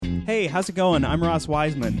Hey, how's it going? I'm Ross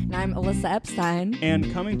Wiseman. And I'm Alyssa Epstein. And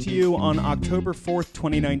coming to you on October 4th,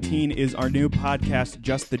 2019 is our new podcast,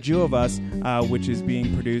 Just the Jew of Us, which is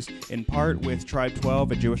being produced in part with Tribe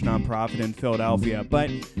 12, a Jewish nonprofit in Philadelphia.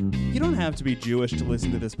 But you don't have to be Jewish to listen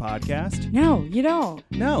to this podcast. No, you don't.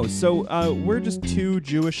 No, so we're just two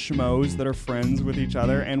Jewish schmoes that are friends with each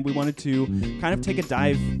other, and we wanted to kind of take a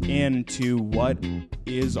dive into what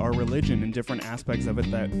is our religion and different aspects of it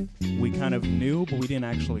that we kind of knew, but we didn't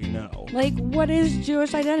actually know. Like, what is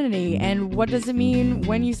Jewish identity, and what does it mean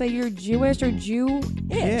when you say you're Jewish or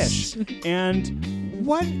Jew-ish? And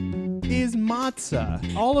what is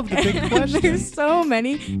matzah? All of the big questions. There's so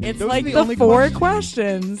many. It's those like the the four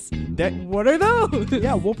questions. What are those?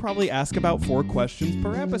 Yeah, we'll probably ask about 4 questions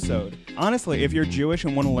per episode. Honestly, if you're Jewish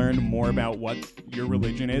and want to learn more about what your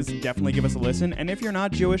religion is, definitely give us a listen. And if you're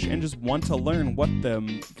not Jewish and just want to learn what the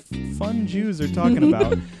fun Jews are talking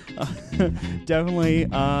about, definitely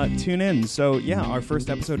tune in. So yeah, our first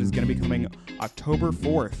episode is going to be coming October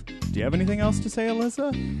 4th. Do you have anything else to say,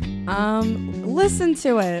 Alyssa? Listen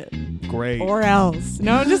to it. Great. Or else.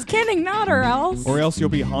 No, just kidding. Not or else. Or else you'll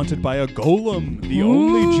be haunted by a golem, the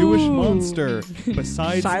only Jewish monster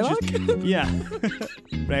besides Shylock? Yeah.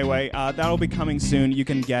 But anyway, that'll be coming soon. You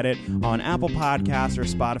can get it on Apple Podcasts or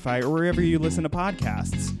Spotify or wherever you listen to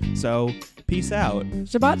podcasts. So, peace out.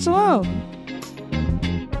 Shabbat shalom.